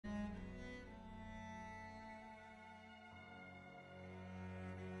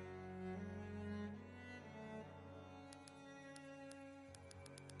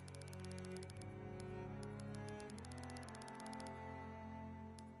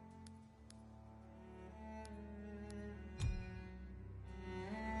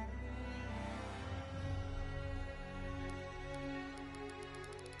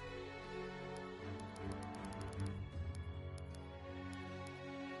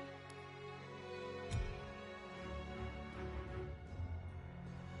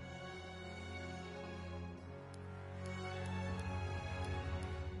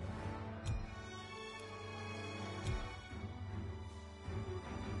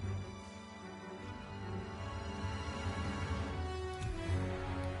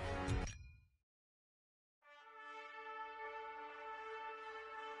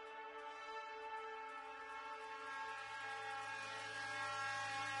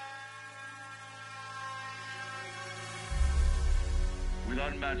With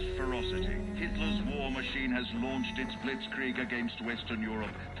unmatched ferocity, Hitler's war machine has launched its blitzkrieg against Western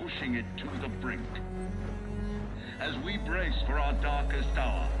Europe, pushing it to the brink. As we brace for our darkest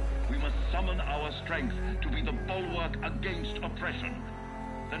hour, we must summon our strength to be the bulwark against oppression.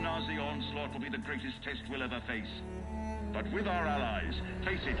 The Nazi onslaught will be the greatest test we'll ever face. But with our allies,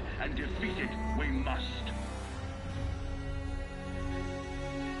 face it and defeat it we must.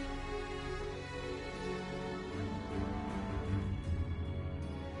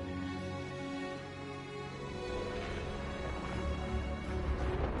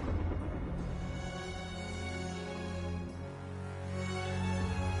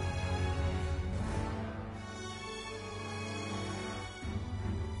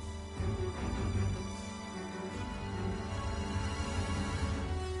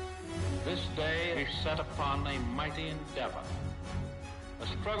 This day is set upon a mighty endeavor, a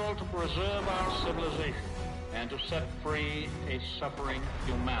struggle to preserve our civilization and to set free a suffering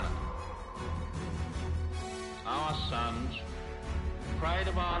humanity. Our sons, pride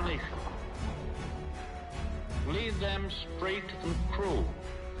of our nation, lead them straight and true.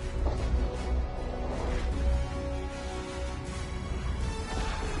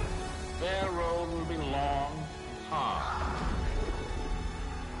 Their road will be long and hard.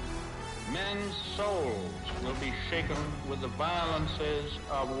 Men's souls will be shaken with the violences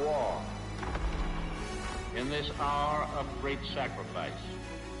of war. In this hour of great sacrifice,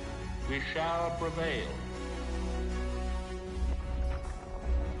 we shall prevail.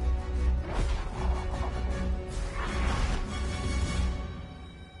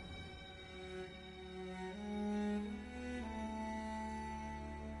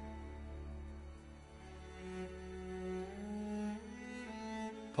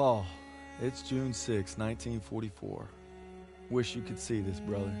 Paul, it's June 6, 1944. Wish you could see this,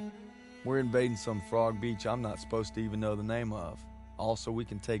 brother. We're invading some frog beach I'm not supposed to even know the name of. Also, we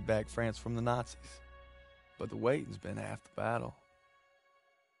can take back France from the Nazis. But the waiting's been half the battle.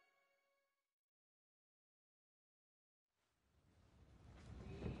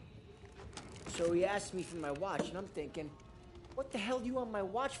 So he asked me for my watch, and I'm thinking, what the hell do you want my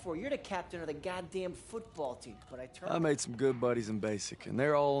watch for? You're the captain of the goddamn football team. But I made some good buddies in basic, and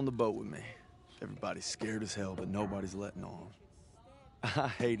they're all on the boat with me. Everybody's scared as hell, but nobody's letting on. I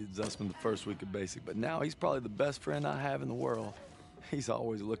hated Zussman the first week of basic, but now he's probably the best friend I have in the world. He's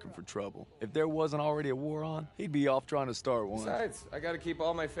always looking for trouble. If there wasn't already a war on, he'd be off trying to start one. Besides, I gotta keep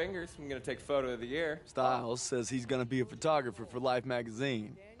all my fingers. I'm gonna take photo of the year. Styles says he's gonna be a photographer for Life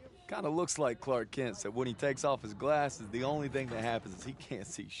magazine. Kinda looks like Clark Kent said when he takes off his glasses, the only thing that happens is he can't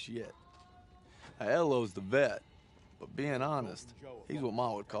see shit. Elo's the vet, but being honest, he's what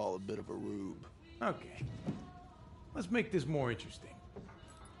Ma would call a bit of a rube. Okay, let's make this more interesting.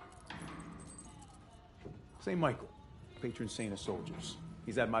 St. Michael, patron saint of soldiers.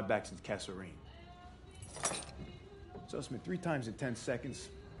 He's had my back since Kasserine. Zussman 3 times in 10 seconds,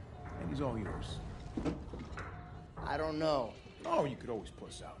 and he's all yours. I don't know. Oh, you could always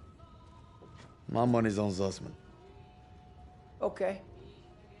puss out. My money's on Zussman. Okay,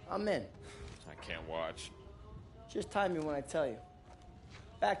 I'm in. I can't watch. Just time me when I tell you.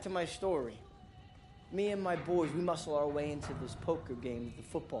 Back to my story. Me and my boys, we muscle our way into this poker game that the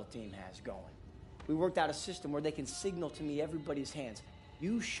football team has going. We worked out a system where they can signal to me everybody's hands.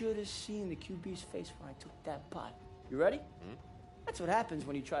 You should have seen the QB's face when I took that pot. You ready? Mm-hmm. That's what happens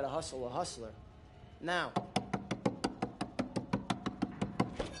when you try to hustle a hustler. Now,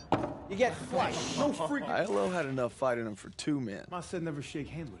 you get flushed. No freaking... Ilo had enough fighting him for 2 men. Ma said never shake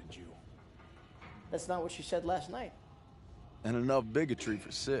hands with a Jew. That's not what she said last night. And enough bigotry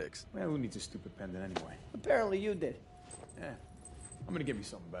for 6. Man, who needs a stupid pendant anyway? Apparently you did. Yeah, I'm gonna get me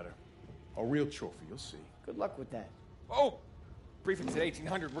something better. A real trophy, you'll see. Good luck with that. Oh! Briefing's at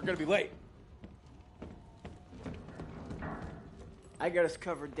 1800. We're gonna be late. I got us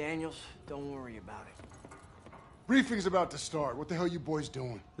covered, Daniels. Don't worry about it. Briefing's about to start. What the hell you boys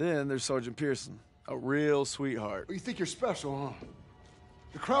doing? Then there's Sergeant Pearson, a real sweetheart. Oh, you think you're special, huh?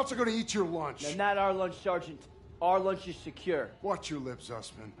 The Krauts are gonna eat your lunch. Now, not our lunch, Sergeant. Our lunch is secure. Watch your lips,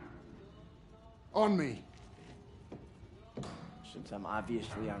 Zussman. On me. Since I'm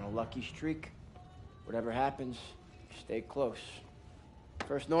obviously on a lucky streak, whatever happens, stay close.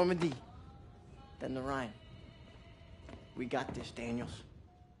 First Normandy, then the Rhine. We got this, Daniels.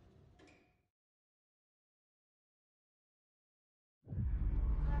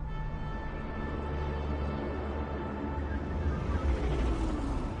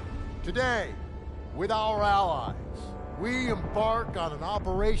 Today, with our allies, we embark on an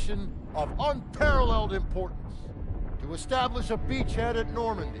operation of unparalleled importance to establish a beachhead at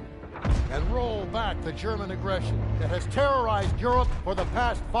Normandy and roll back the German aggression that has terrorized Europe for the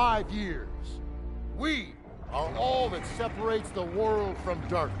past 5 years. We are all that separates the world from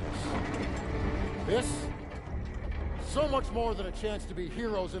darkness. This, so much more than a chance to be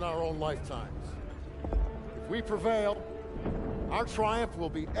heroes in our own lifetimes. If we prevail, our triumph will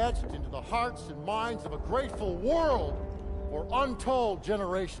be etched into the hearts and minds of a grateful world for untold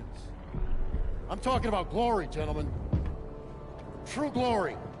generations. I'm talking about glory, gentlemen. True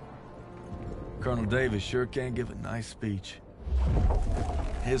glory. Colonel Davis sure can give a nice speech.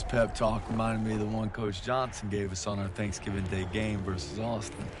 His pep talk reminded me of the one Coach Johnson gave us on our Thanksgiving Day game versus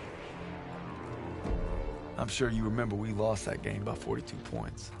Austin. I'm sure you remember we lost that game by 42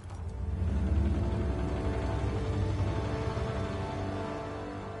 points.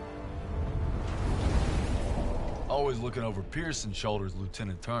 Always looking over Pearson's shoulders,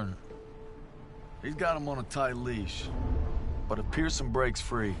 Lieutenant Turner. He's got him on a tight leash. But if Pearson breaks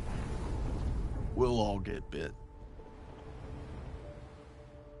free, we'll all get bit.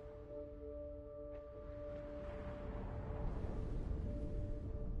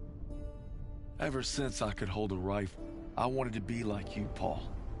 Ever since I could hold a rifle, I wanted to be like you, Paul.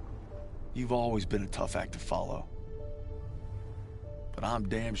 You've always been a tough act to follow. But I'm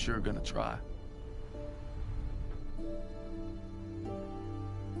damn sure gonna try.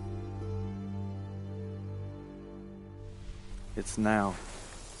 It's now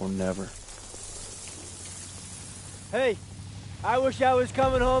or never. Hey, I wish I was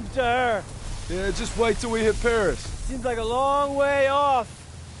coming home to her. Yeah, just wait till we hit Paris. Seems like a long way off.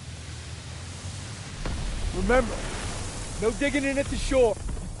 Remember, no digging in at the shore.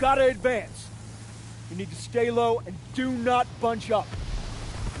 You've got to advance. You need to stay low and do not bunch up.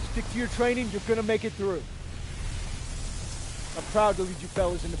 Stick to your training, you're gonna make it through. I'm proud to lead you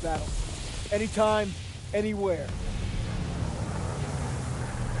fellas into battle. Anytime, anywhere.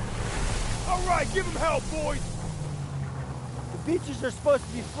 All right, give him hell, boys! The beaches are supposed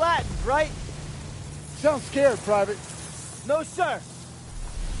to be flattened, right? Sound scared, Private. No, sir.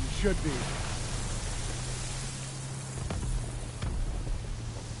 You should be.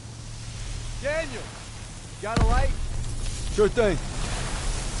 Daniel, got a light? Sure thing.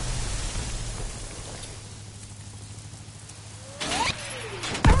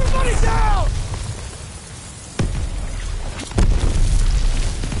 Everybody down!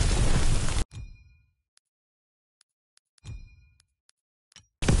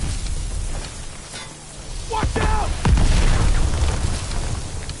 Watch out!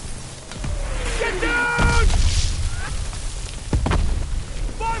 Get down!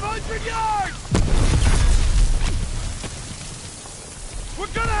 500 yards! We're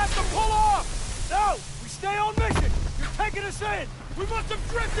gonna have to pull off! No! We stay on mission! You're taking us in! We must have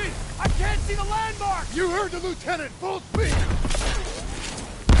drifted! I can't see the landmark! You heard the lieutenant, full speed!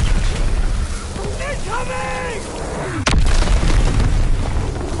 Incoming!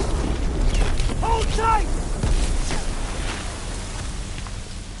 Hold tight!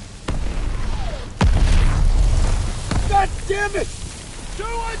 God damn it!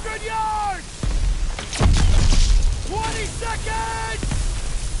 200 yards! 20 seconds!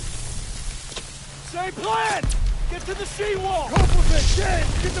 Same plan! Get to the seawall! Cope with it!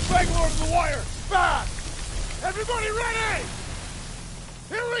 James, get the Bangalore to the wire! Fast! Everybody ready!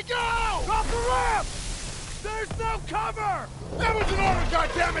 Here we go! Drop the ramp! There's no cover! That was an order,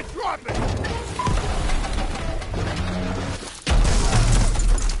 goddammit! Drop it!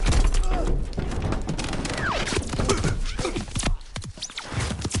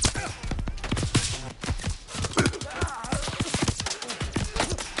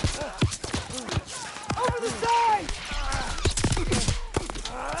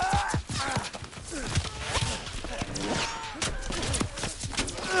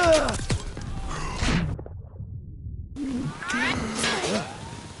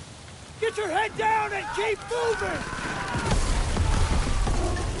 Get your head down and keep moving!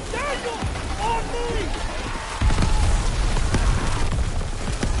 Daniel! On me!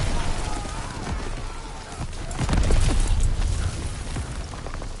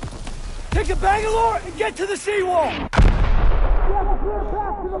 Take a Bangalore and get to the seawall! We have a clear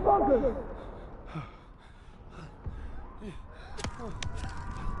path to the bunker!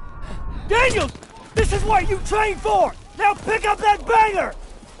 Daniels! This is what you trained for! Now pick up that banger!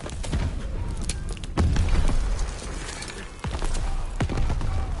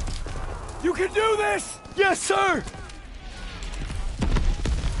 You can do this! Yes, sir!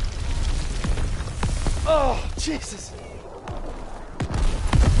 Oh, Jesus!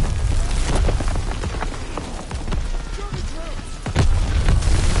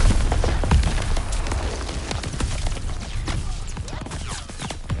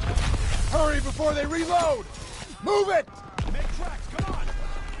 Hurry before they reload! Move it! Make tracks, come on!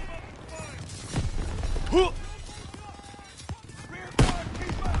 Rear guard,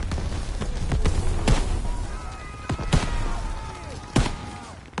 keep up!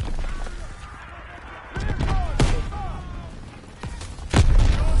 Rear guard, keep up!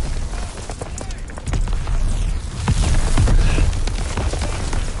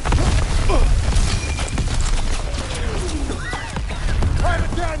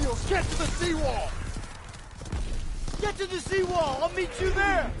 Private Daniels, get to the seawall! Get to the seawall! I'll meet you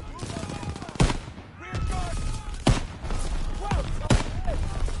there! Rear guard!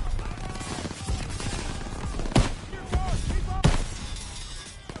 Rear guard, keep up!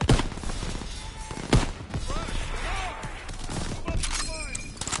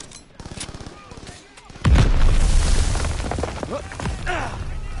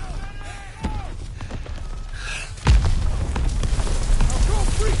 Go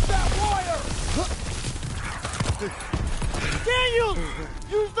breach that wire! Daniels!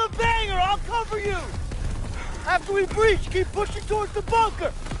 Use the banger! I'll cover you! After we breach, keep pushing towards the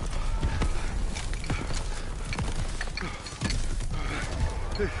bunker!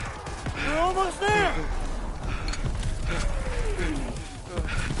 We're almost there!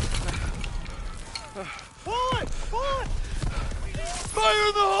 Pull it! Pull it! Fire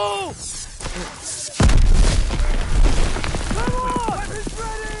in the hole! Come on! Weapons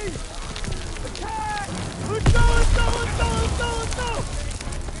ready! Attack! Let's go! Let's go! Let's go! Let's go! Let's go!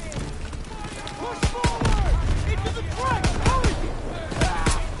 Push forward! Into the truck! Hurry!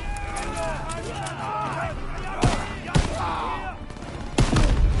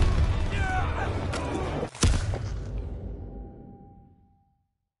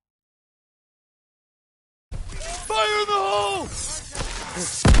 Fire in the hole!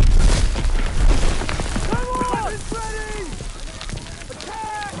 Come on! Weapons ready!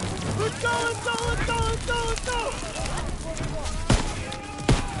 Attack! Let's go! Let's go! Let's go! Let's go! Let's go!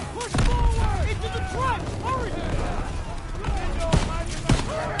 Push forward! Into the truck! Hurry!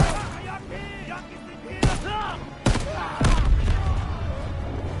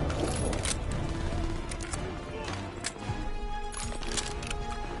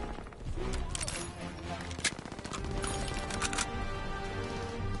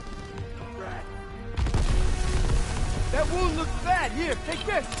 That wound looks bad. Here, take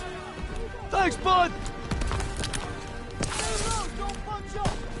this. Thanks, bud.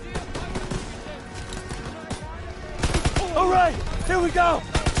 All right, here we go.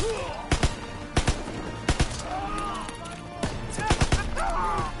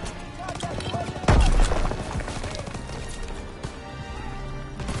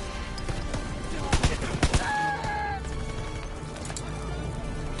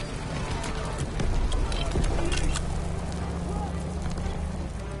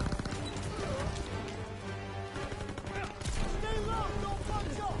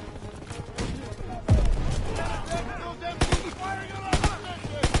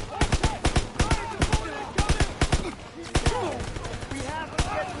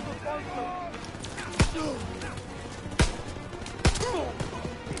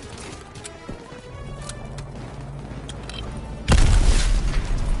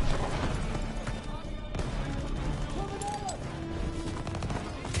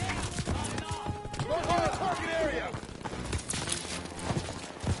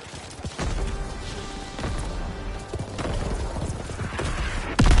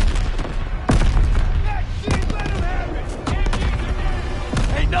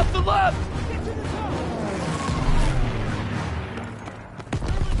 Nothing left!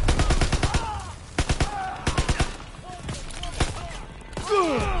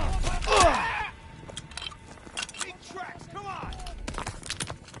 Make tracks, come on!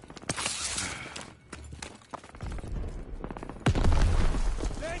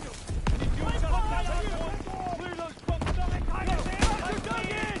 Daniel, clear those bunks. Bunker dug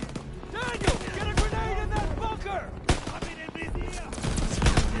in! Daniel, get a grenade in that bunker!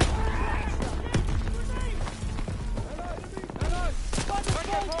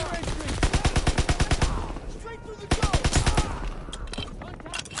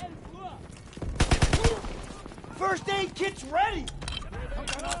 First aid kit's ready!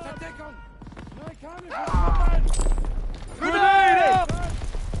 Grenade up!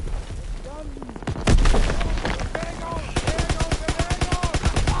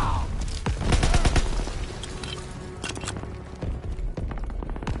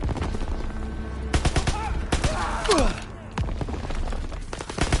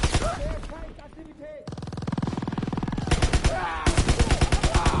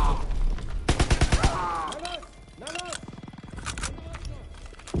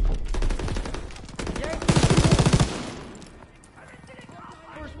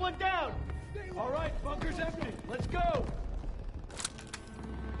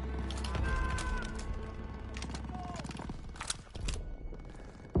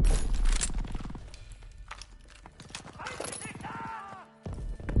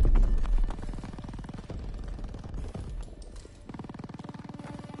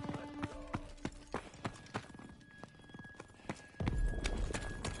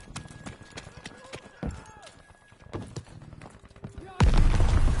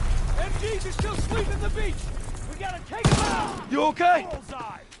 Enemies are still sweeping the beach! We gotta take them out! You okay?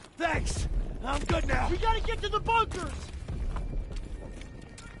 Bullseye! Thanks! I'm good now! We gotta get to the bunkers!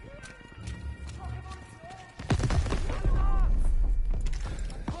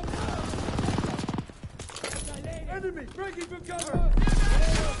 Enemy! Breaking for cover!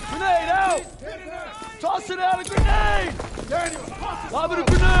 Grenade out! Toss it out, a grenade! Daniel, Lob it a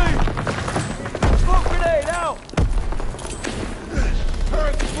grenade! Smoke grenade out!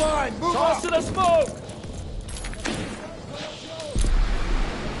 turret is blind. Move Toss up. it a smoke!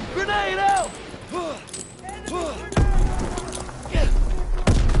 Grenade out!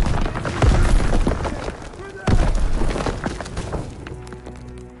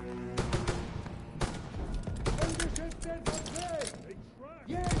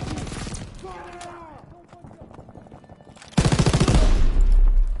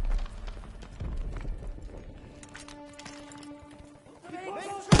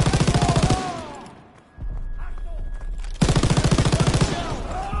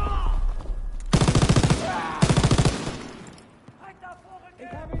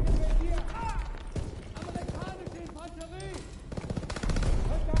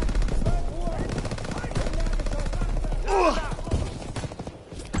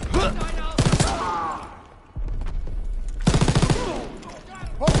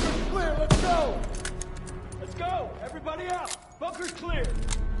 Bunker's clear. Let's go. Let's go! Everybody out! Bunker's clear!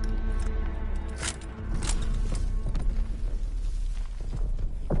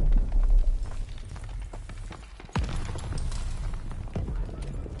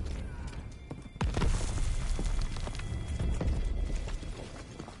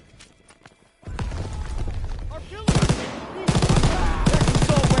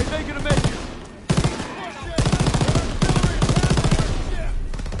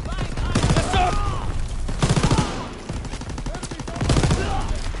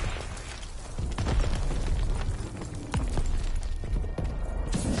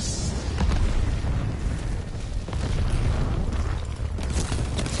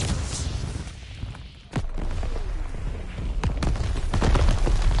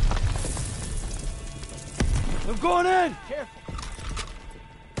 I'm going in!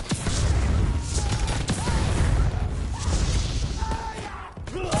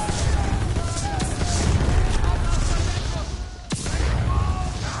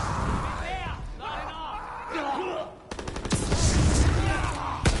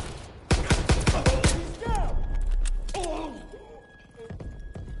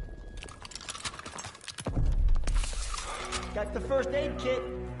 Got the first aid kit.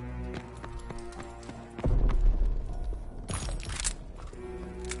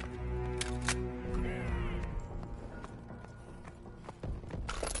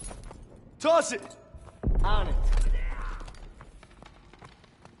 Toss it! On it.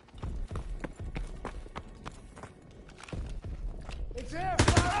 It's here.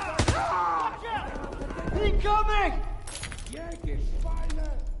 Incoming! Yankee,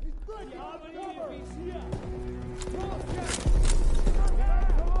 Schweine. He's breaking cover.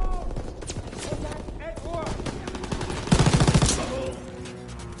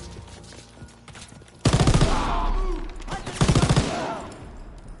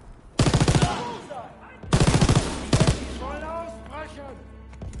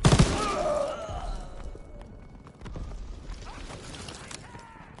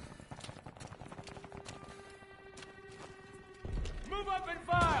 Move up and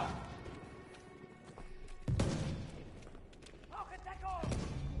file!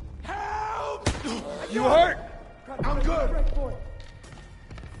 You hurt? I'm good.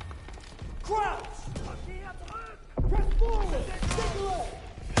 Crouch! Press forward. Cigarette.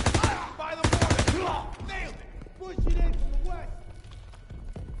 By the border! Nailed it! Push it in from the west.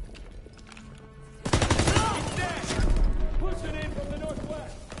 Push it in from the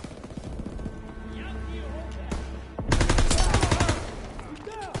northwest!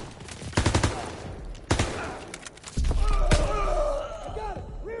 I got it.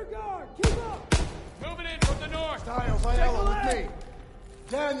 Rear guard. Keep up. Moving in from the north! Stiles, Ayala with me.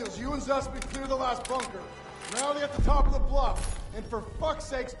 Daniels, you and Zussman clear the last bunker. Rally at the top of the bluff. And for fuck's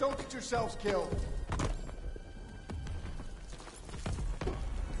sakes, don't get yourselves killed.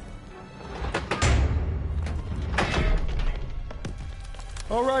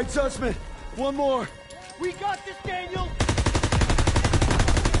 All right, Zussman. One more. We got this, Daniel!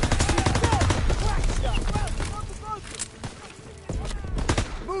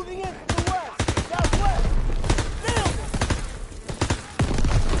 Moving in from the west, southwest. Nailed it!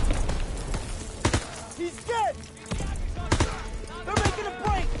 He's dead! They're making a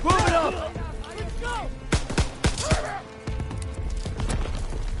break! Move it up! Let's go!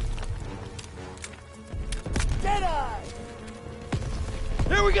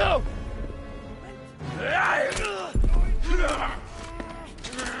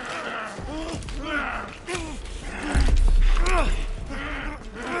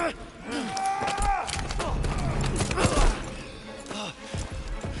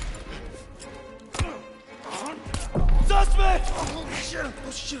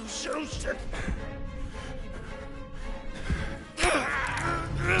 Schuster!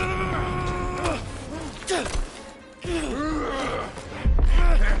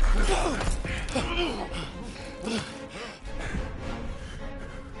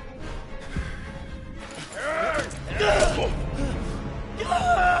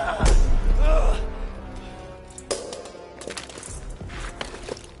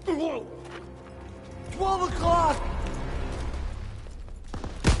 Whoa! 12 o'clock!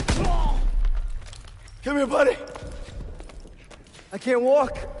 Come here, buddy. I can't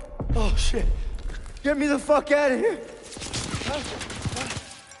walk. Oh, shit. Get me the fuck out of here.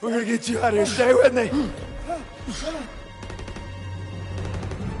 We're gonna get you out of here. Stay with me.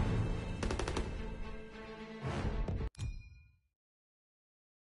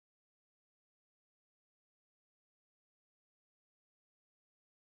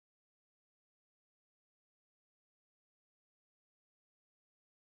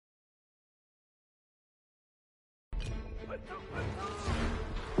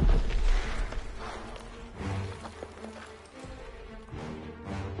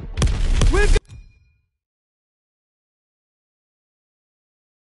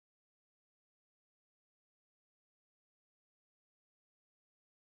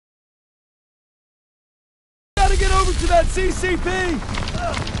 Gotta get over to that CCP!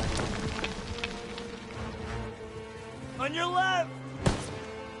 On your left!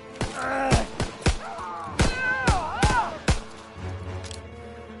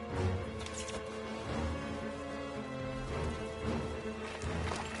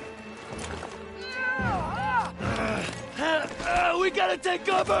 We gotta take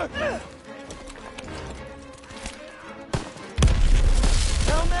cover!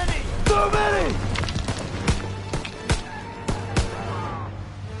 How many? So many!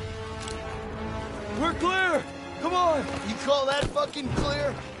 We're clear! Come on! You call that fucking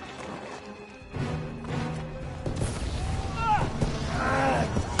clear?